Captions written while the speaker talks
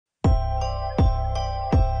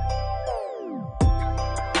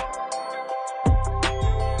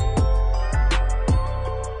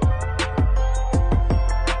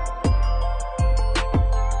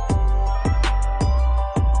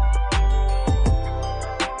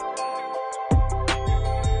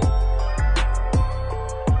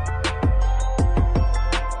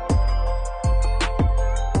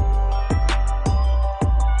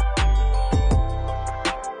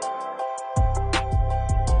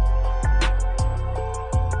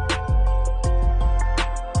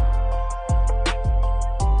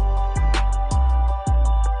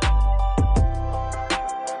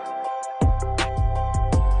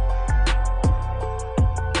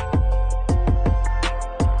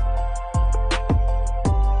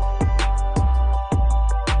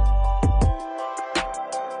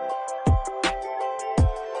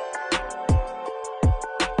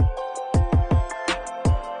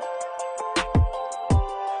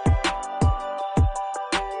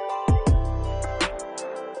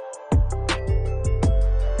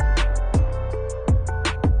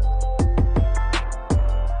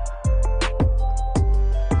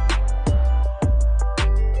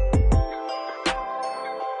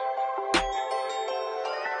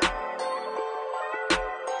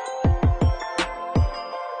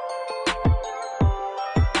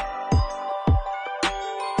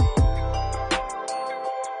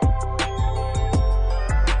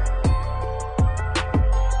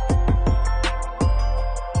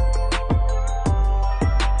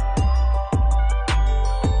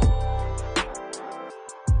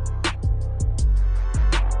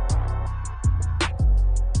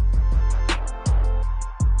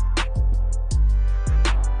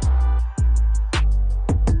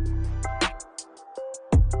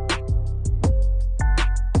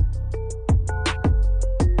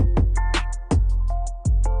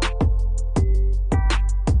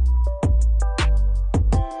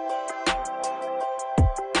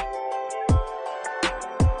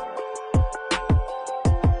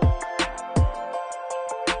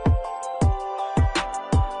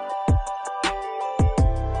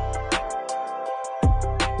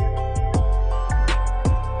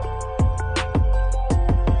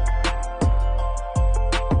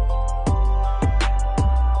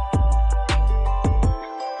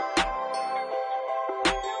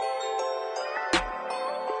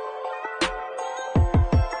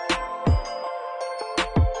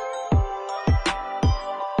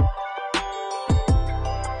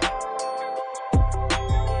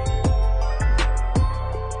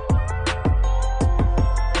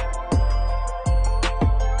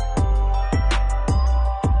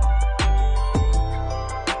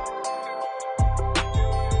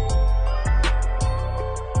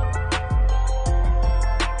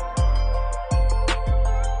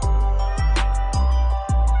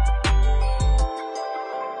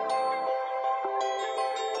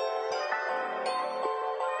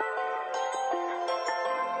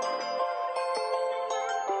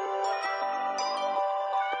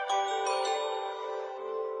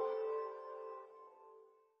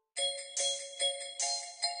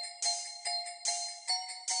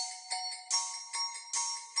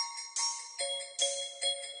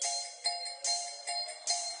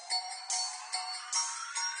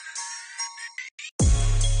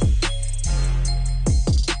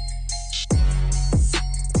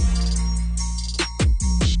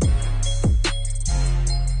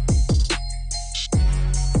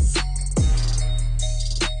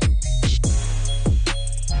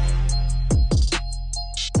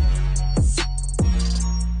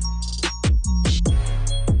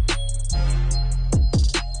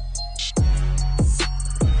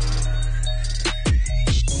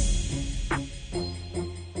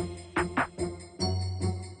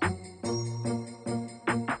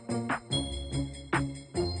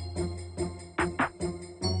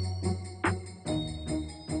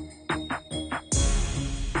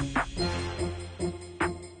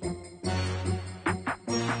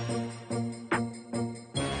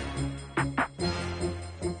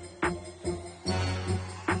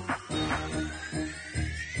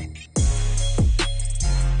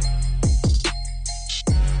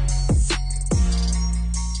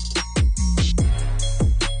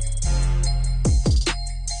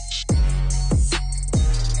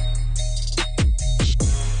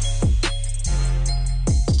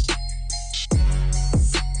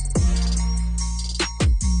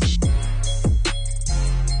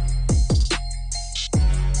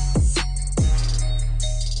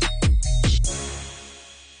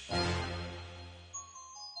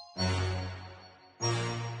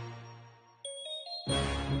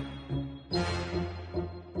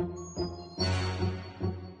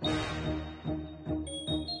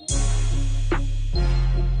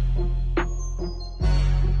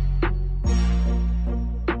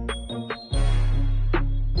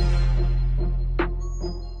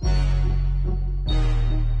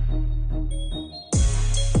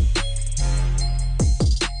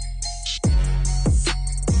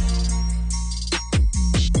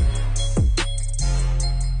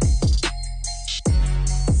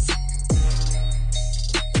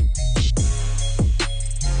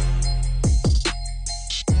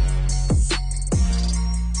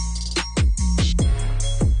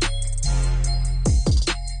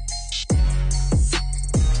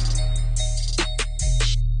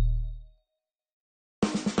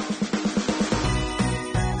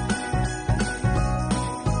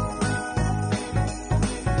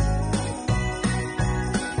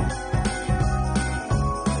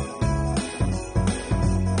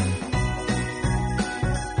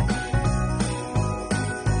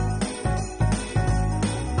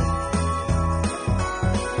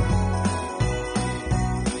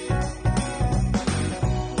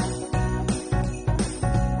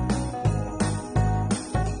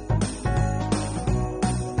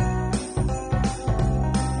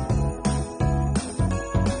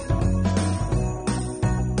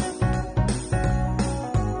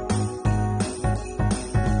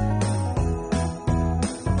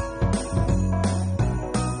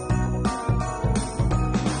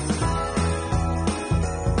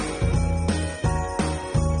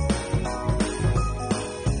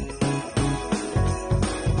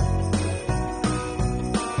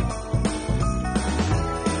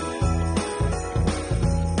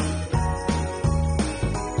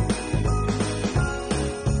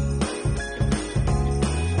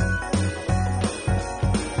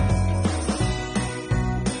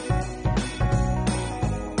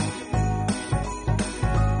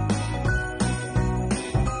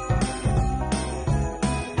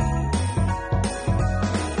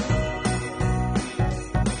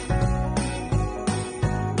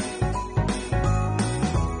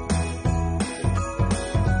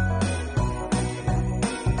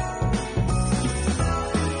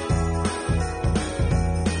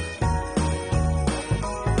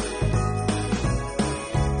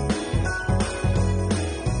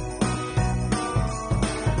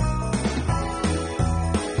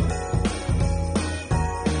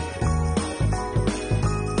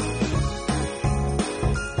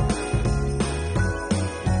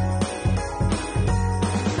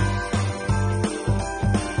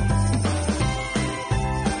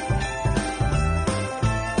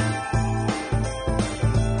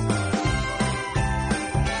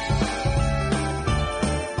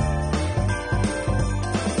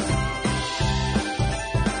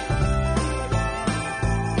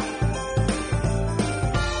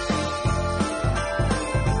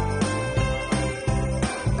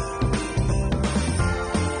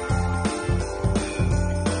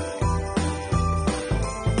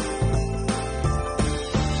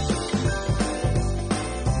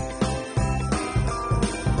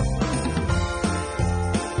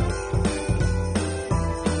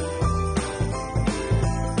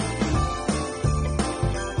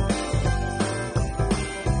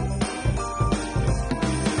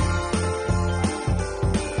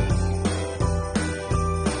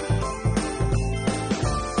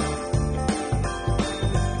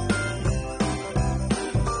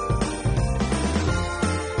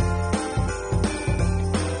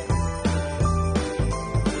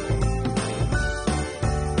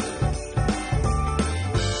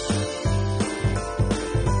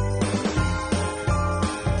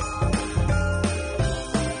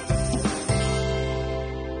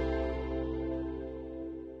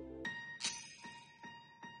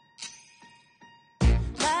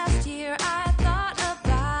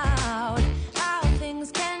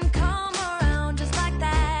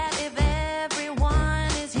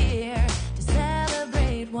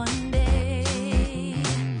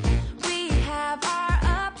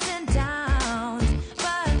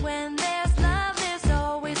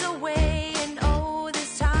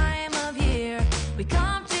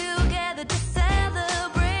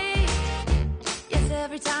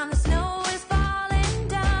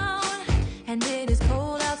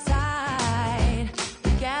cold outside,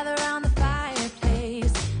 we gather around the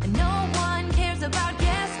fireplace, and no one cares about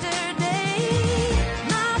yesterday.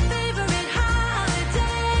 My favorite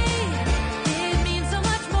holiday, it means so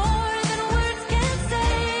much more than words can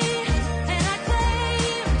say. And I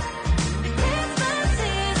claim that Christmas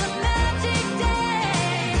is a magic day.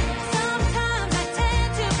 Sometimes I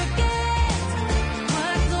tend to forget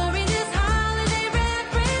what glory this holiday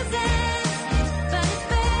represents, but it's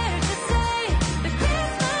fair to say that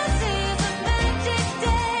Christmas is a magic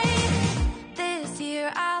day. This year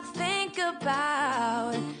I'll think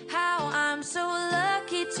about how I'm so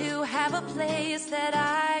lucky to have a place that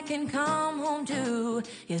I can come home to.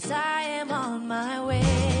 Yes, I am on my way.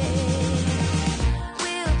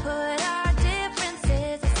 We'll put our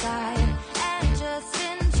differences aside and just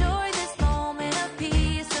enjoy this moment of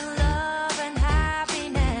peace and love and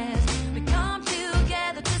happiness. We come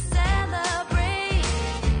together to celebrate.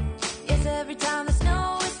 Yes, every time the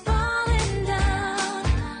snow is falling down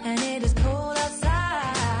and it is cold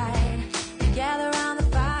outside, we gather around the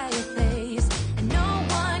fireplace, and no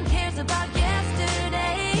one cares about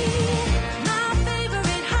yesterday. My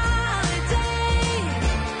favorite holiday,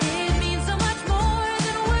 it means so much more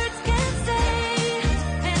than words can say.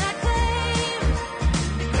 And I claim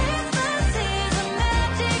that Christmas is a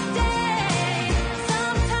magic day.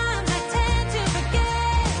 Sometimes I tend to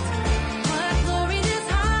forget what glory this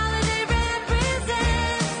holiday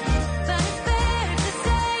represents, but it's fair to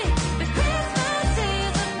say that Christmas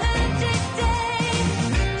is a magic day.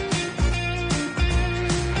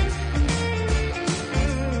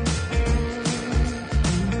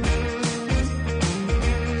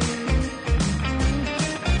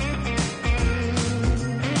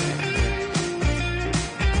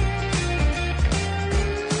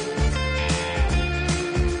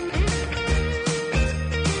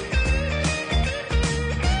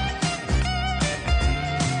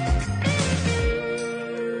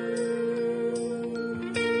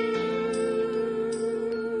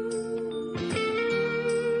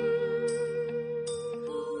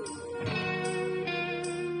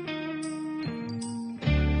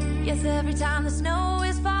 Yes, every time the snow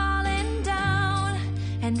is falling down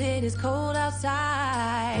and it is cold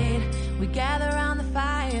outside, we gather around the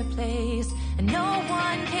fireplace, and no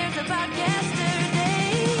one cares about yesterday.